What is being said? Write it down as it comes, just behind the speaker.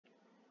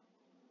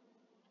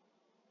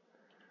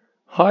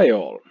Hi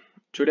all!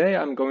 Today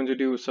I'm going to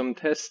do some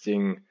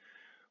testing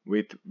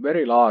with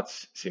very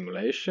large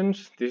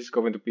simulations. This is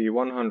going to be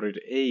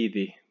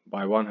 180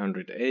 by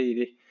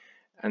 180,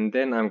 and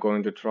then I'm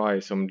going to try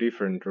some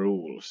different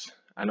rules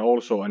and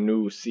also a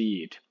new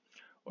seed,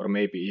 or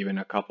maybe even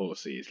a couple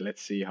seeds.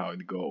 Let's see how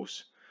it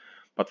goes.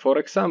 But for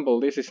example,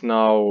 this is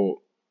now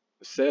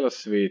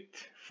cells with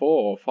 4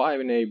 or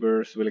 5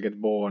 neighbors will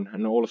get born,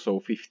 and also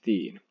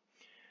 15.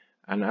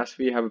 And as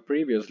we have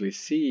previously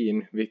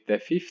seen with the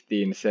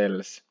 15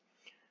 cells,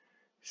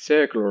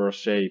 circular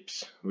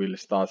shapes will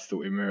start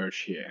to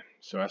emerge here.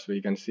 So as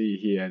we can see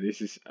here,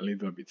 this is a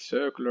little bit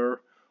circular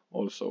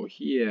also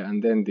here,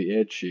 and then the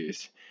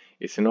edges,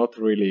 it's not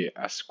really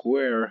a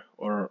square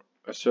or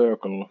a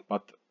circle,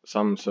 but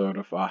some sort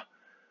of a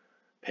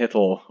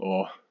petal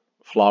or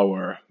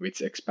flower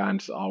which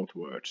expands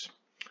outwards.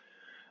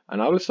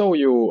 And I will show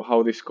you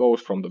how this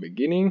goes from the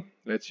beginning.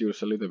 Let's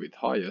use a little bit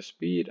higher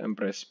speed and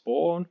press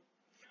spawn.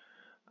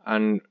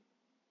 And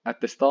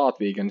at the start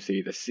we can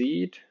see the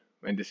seed.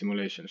 When the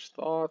simulation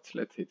starts,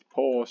 let's hit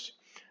pause,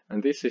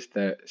 and this is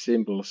the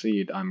simple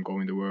seed I'm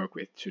going to work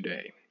with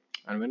today.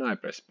 And when I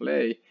press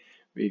play,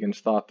 we can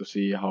start to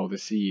see how the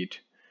seed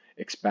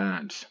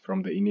expands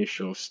from the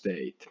initial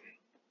state.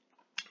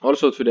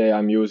 Also today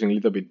I'm using a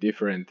little bit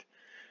different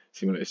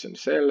simulation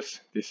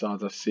cells. These are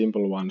the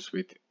simple ones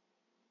with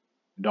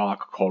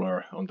dark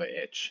color on the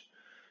edge,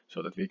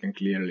 so that we can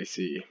clearly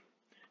see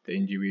the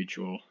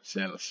individual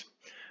cells.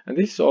 And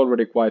this is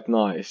already quite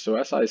nice. So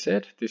as I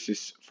said, this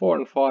is 4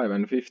 and 5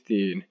 and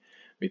 15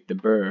 with the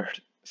bird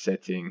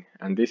setting,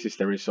 and this is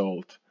the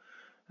result.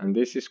 And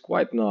this is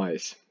quite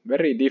nice.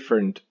 Very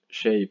different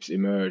shapes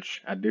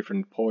emerge at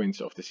different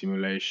points of the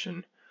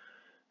simulation,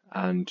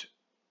 and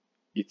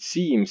it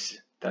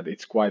seems that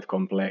it's quite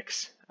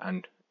complex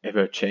and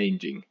ever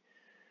changing.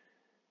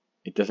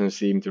 It doesn't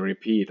seem to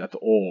repeat at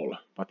all,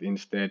 but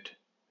instead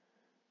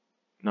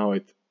now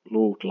it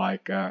looked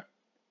like a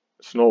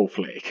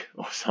snowflake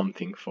or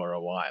something for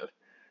a while.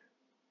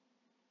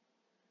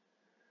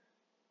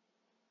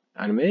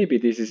 And maybe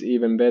this is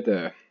even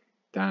better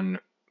than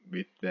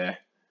with the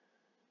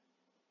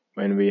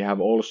when we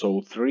have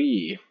also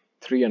 3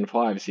 and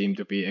 5 seem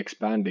to be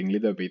expanding a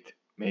little bit,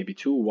 maybe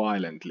too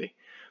violently.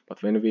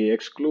 But when we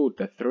exclude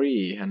the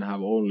 3 and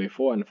have only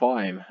 4 and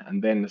 5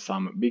 and then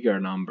some bigger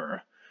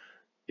number,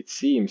 it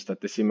seems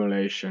that the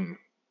simulation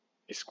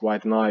is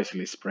quite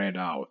nicely spread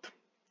out.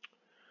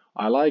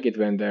 I like it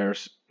when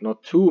there's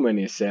not too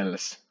many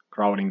cells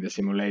crowding the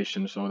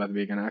simulation, so that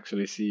we can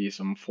actually see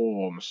some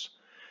forms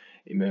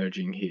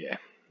emerging here.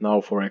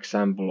 Now, for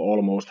example,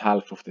 almost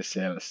half of the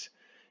cells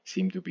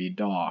seem to be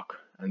dark,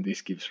 and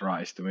this gives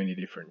rise to many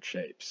different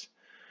shapes.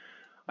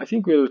 I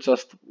think we'll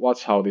just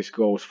watch how this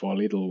goes for a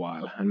little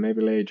while, and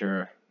maybe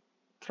later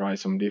try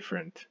some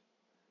different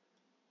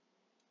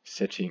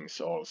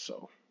settings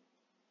also.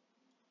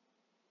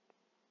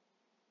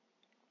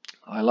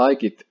 I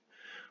like it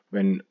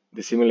when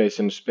the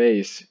simulation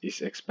space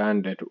is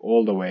expanded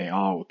all the way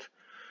out.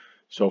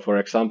 So for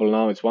example,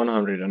 now it's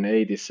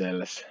 180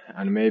 cells,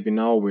 and maybe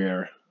now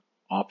we're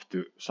up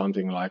to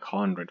something like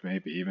 100,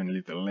 maybe even a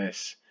little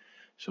less.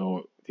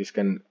 So this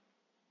can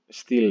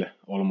still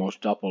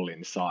almost double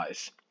in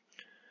size.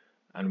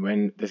 And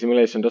when the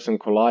simulation doesn't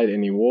collide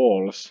any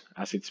walls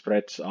as it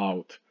spreads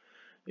out,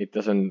 it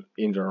doesn't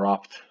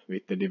interrupt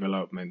with the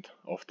development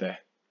of the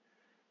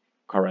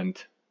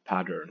current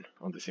pattern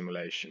on the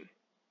simulation.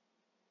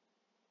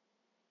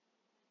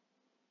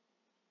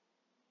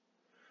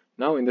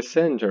 Now in the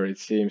center it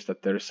seems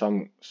that there is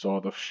some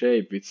sort of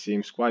shape which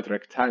seems quite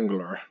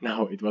rectangular.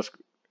 Now it was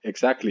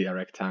exactly a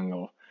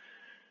rectangle,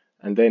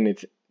 and then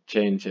it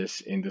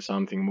changes into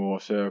something more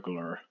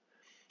circular,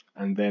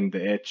 and then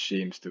the edge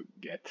seems to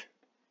get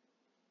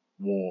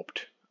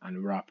warped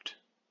and wrapped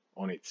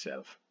on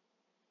itself.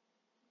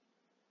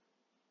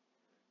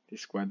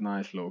 This is quite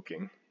nice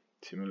looking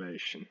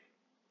simulation.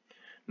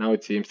 Now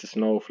it seems the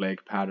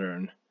snowflake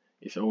pattern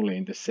is only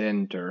in the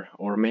center,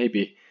 or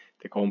maybe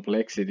the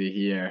complexity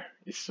here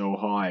is so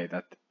high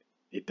that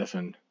it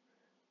doesn't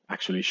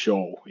actually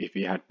show. If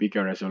we had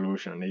bigger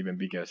resolution and even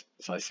bigger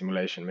size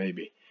simulation,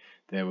 maybe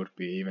there would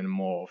be even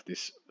more of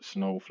these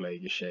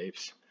snowflakey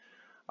shapes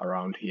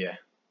around here.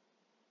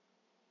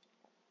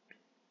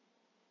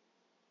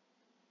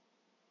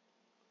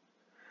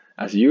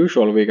 As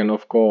usual, we can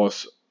of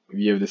course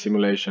view the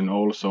simulation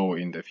also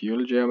in the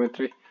fuel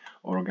geometry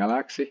or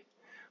galaxy,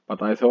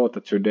 but I thought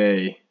that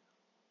today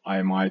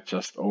I might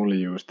just only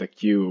use the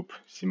cube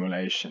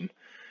simulation,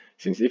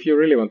 since if you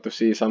really want to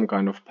see some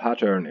kind of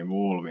pattern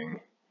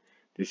evolving,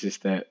 this is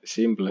the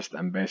simplest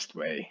and best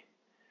way,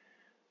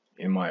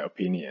 in my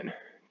opinion,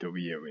 to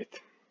view it.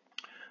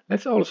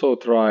 Let's also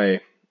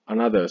try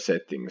another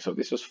setting. So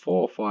this was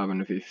 4, 5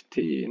 and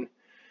 15.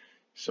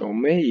 So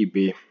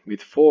maybe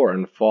with 4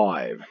 and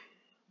 5,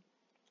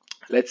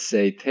 let's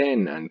say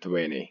 10 and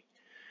 20,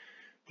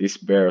 this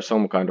bears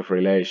some kind of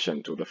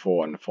relation to the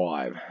 4 and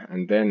 5.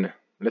 And then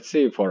let's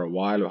see for a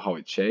while how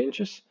it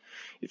changes.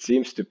 It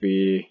seems to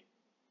be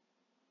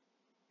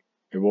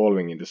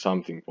evolving into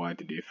something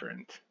quite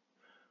different.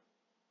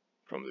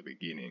 from the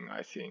beginning,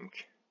 I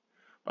think.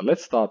 But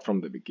let's start from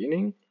the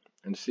beginning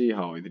and see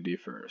how it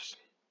differs.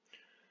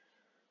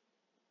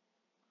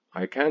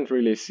 I can't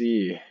really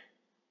see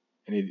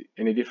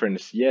any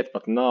difference yet,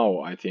 but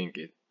now I think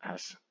it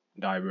has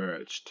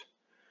diverged.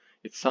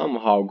 It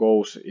somehow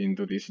goes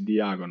into these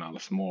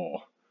diagonals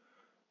more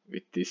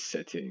with this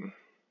setting,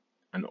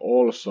 and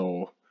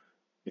also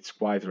it's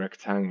quite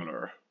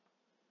rectangular,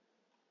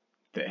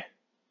 the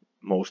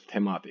most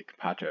thematic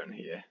pattern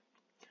here,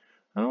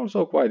 and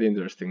also quite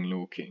interesting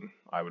looking,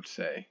 I would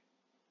say.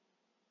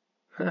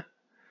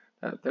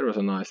 There was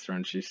a nice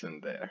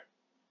transition there.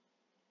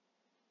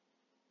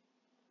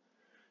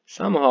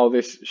 Somehow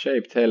this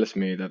shape tells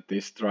me that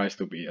this tries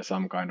to be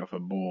some kind of a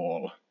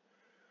ball.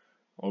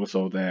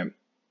 Also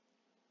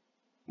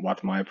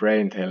what my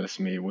brain tells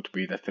me would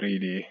be the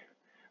 3D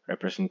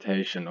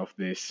representation of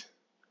this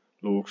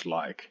looks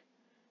like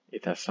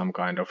it has some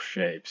kind of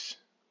shapes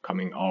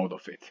coming out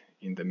of it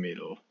in the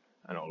middle,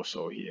 and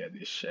also here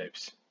these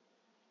shapes.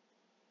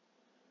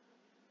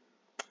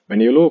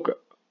 When you look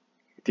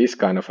this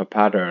kind of a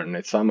pattern,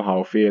 it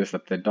somehow feels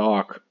that the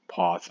dark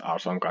parts are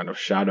some kind of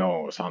shadow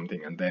or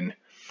something, and then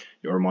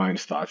your mind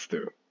starts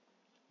to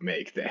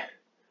make the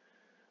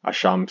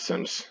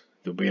assumptions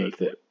to build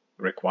the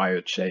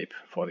required shape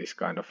for this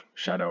kind of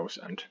shadows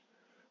and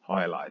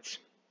highlights.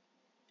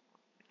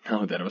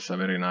 Now there was a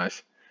very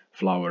nice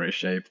flowery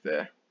shape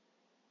there.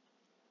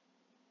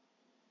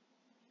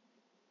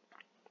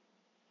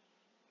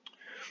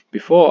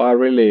 Before I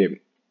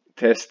really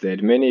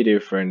tested many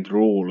different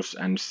rules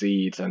and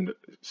seeds and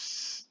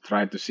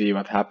tried to see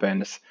what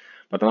happens,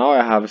 but now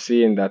I have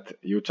seen that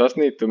you just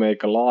need to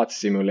make a large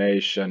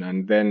simulation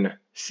and then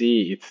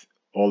see it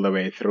all the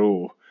way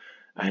through,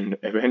 and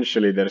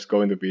eventually there's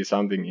going to be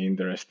something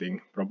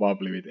interesting,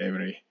 probably with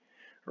every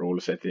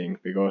rule setting,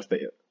 because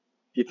the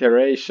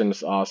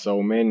iterations are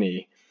so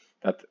many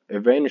that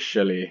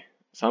eventually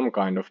some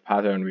kind of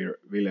pattern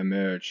will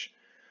emerge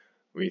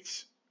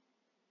which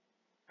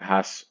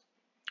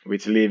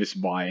lives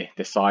by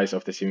the size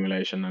of the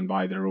simulation and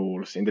by the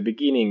rules. In the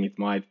beginning it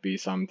might be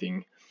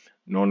something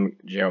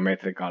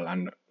non-geometrical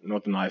and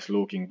not nice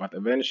looking, but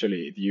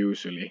eventually it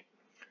usually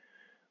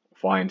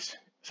finds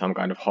some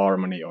kind of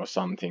harmony or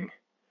something,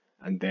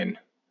 and then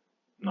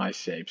nice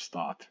shapes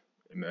start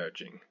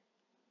emerging.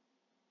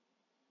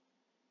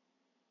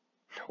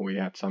 We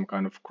had some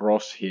kind of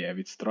cross here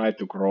which tried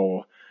to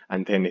grow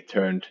and then it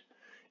turned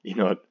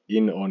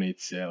in on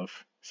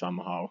itself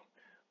somehow,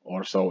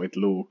 or so it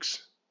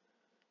looks.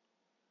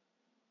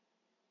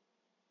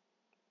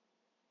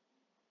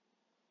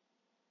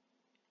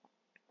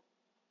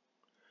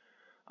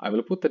 I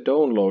will put the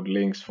download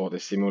links for the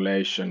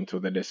simulation to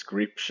the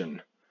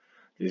description.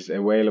 This is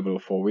available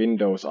for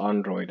Windows,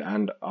 Android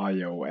and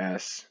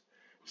iOS,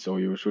 so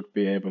you should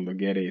be able to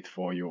get it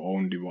for your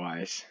own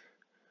device,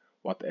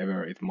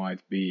 whatever it might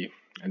be.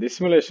 And this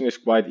simulation is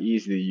quite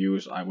easy to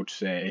use, I would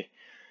say.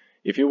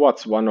 If you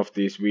watch one of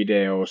these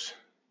videos,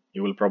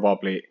 you will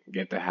probably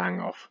get the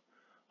hang of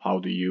how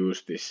to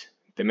use this.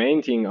 The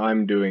main thing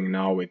I'm doing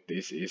now with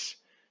this is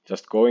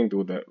just going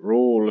to the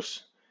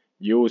rules,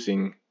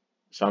 using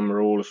some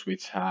rules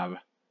which have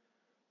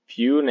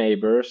few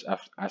neighbors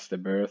as the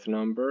birth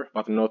number,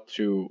 but not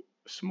too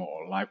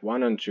small. Like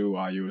 1 and 2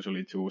 are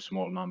usually too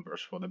small numbers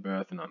for the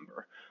birth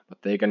number,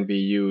 but they can be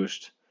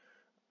used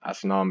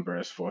as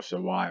numbers for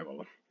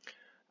survival.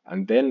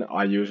 And then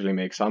I usually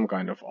make some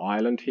kind of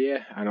island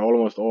here, and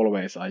almost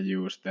always I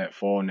use the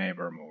 4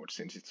 neighbor mode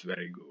since it's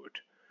very good.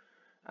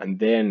 And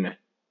then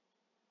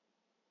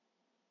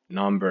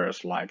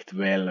numbers like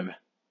 12,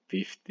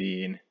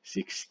 15,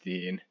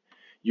 16,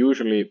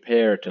 usually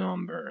paired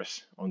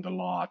numbers on the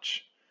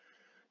large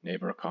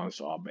neighbor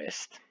counts are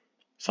best.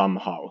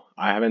 Somehow.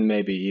 I haven't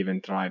maybe even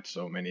tried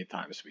so many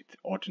times with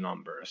odd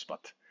numbers,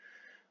 but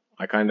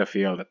I kind of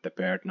feel that the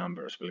paired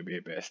numbers will be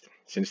best,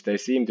 since they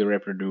seem to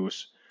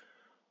reproduce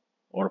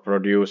or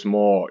produce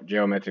more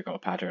geometrical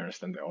patterns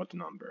than the odd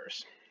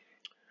numbers.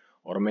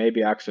 Or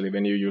maybe actually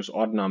when you use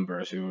odd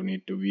numbers you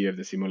need to view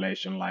the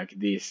simulation like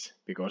this,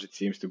 because it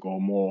seems to go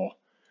more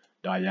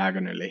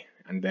diagonally,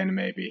 and then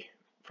maybe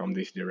from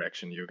this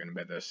direction you can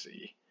better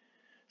see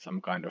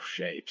some kind of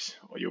shapes,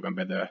 or you can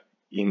better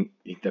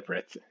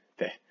interpret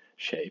the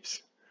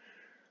shapes.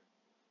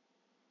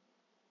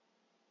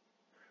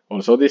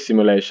 Also, this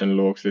simulation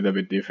looks a little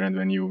bit different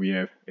when you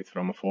view it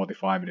from a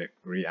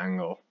 45-degree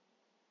angle.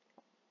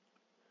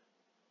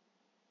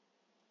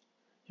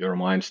 Your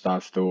mind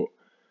starts to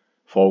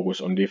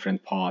focus on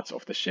different parts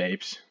of the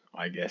shapes,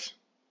 I guess.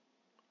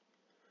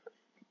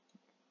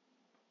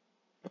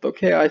 But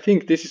okay, I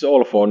think this is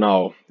all for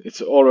now.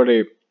 It's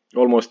already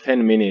almost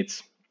 10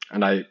 minutes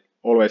and I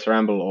always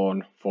ramble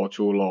on for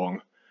too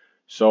long.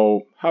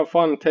 So have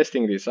fun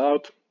testing this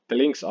out. The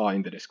links are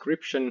in the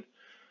description.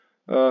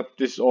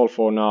 This is all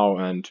for now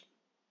and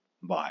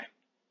bye.